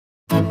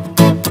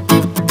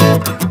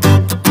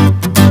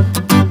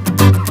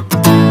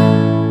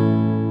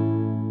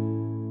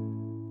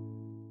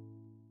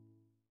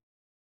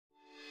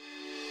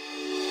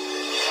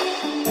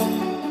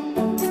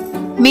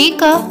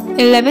Make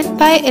a 11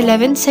 by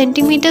 11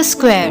 cm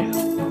square.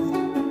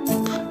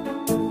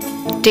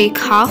 Take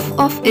half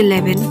of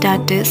 11,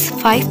 that is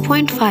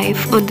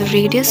 5.5 on the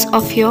radius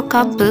of your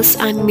compass,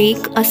 and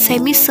make a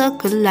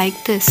semicircle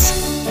like this.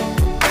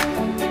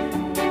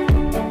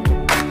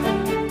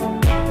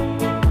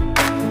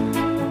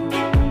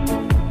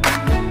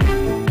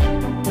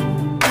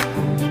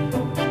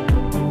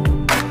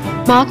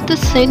 Mark the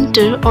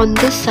center on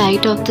this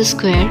side of the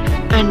square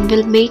and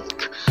we'll make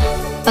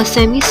a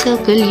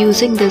semicircle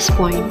using this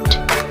point.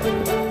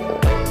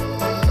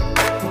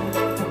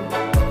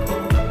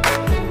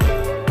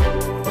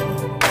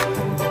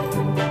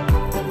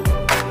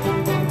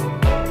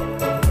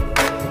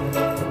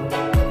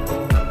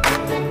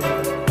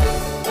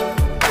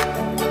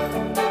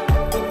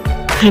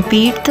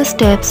 Repeat the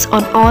steps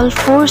on all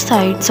 4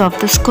 sides of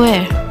the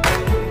square.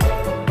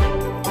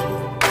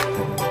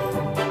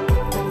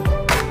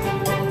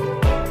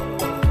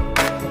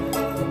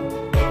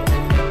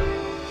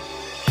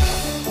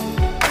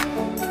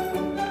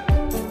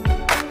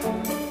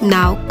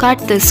 Now cut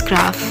this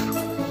graph.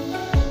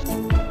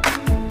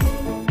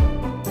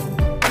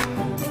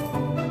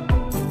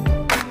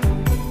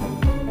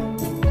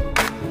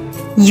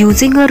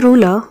 Using a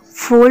ruler,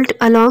 fold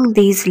along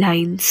these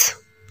lines.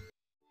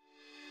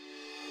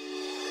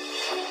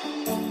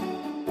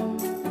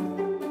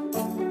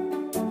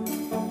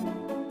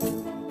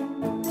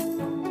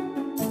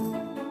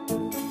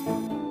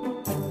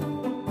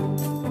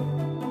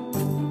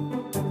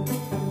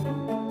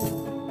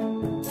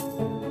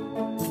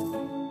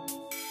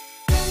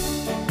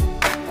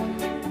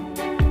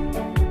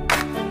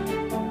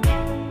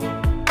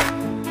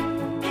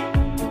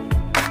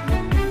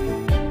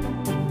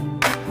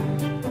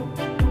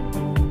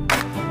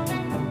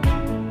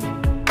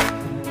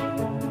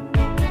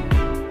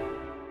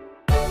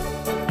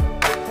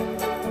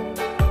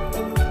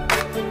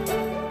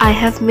 I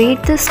have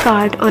made this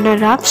card on a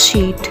rough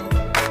sheet.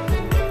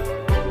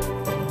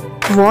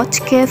 Watch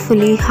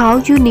carefully how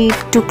you need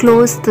to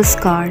close this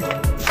card.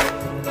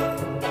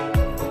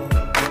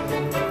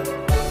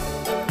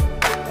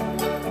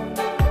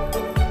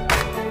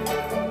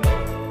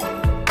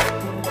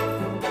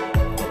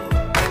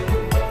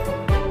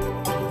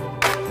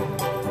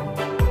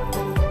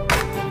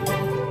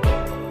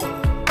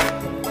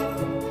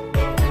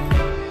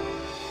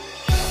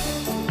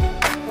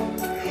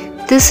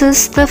 This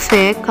is the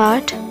fair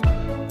card.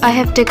 I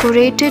have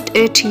decorated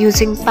it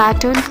using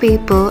pattern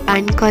paper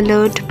and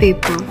colored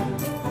paper.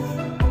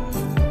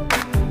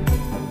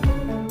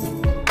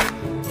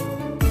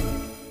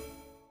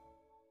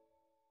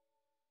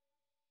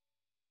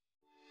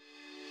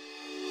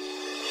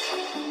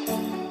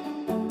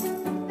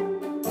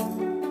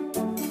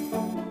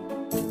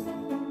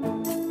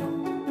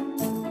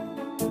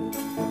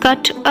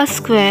 Cut a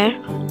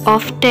square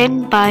of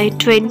 10 by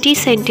 20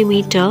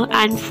 cm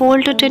and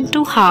fold it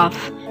into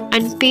half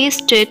and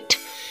paste it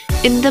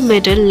in the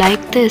middle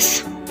like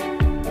this.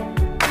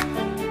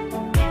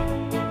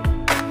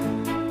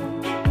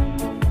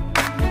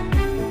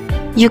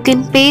 You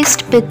can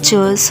paste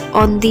pictures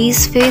on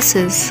these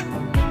faces.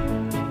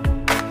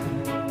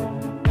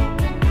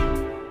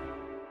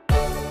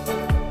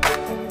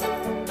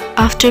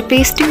 After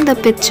pasting the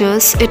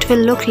pictures, it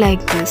will look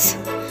like this.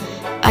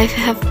 I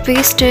have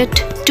pasted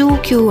 2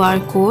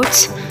 QR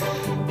codes.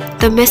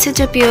 The message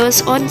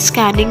appears on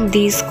scanning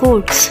these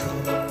codes.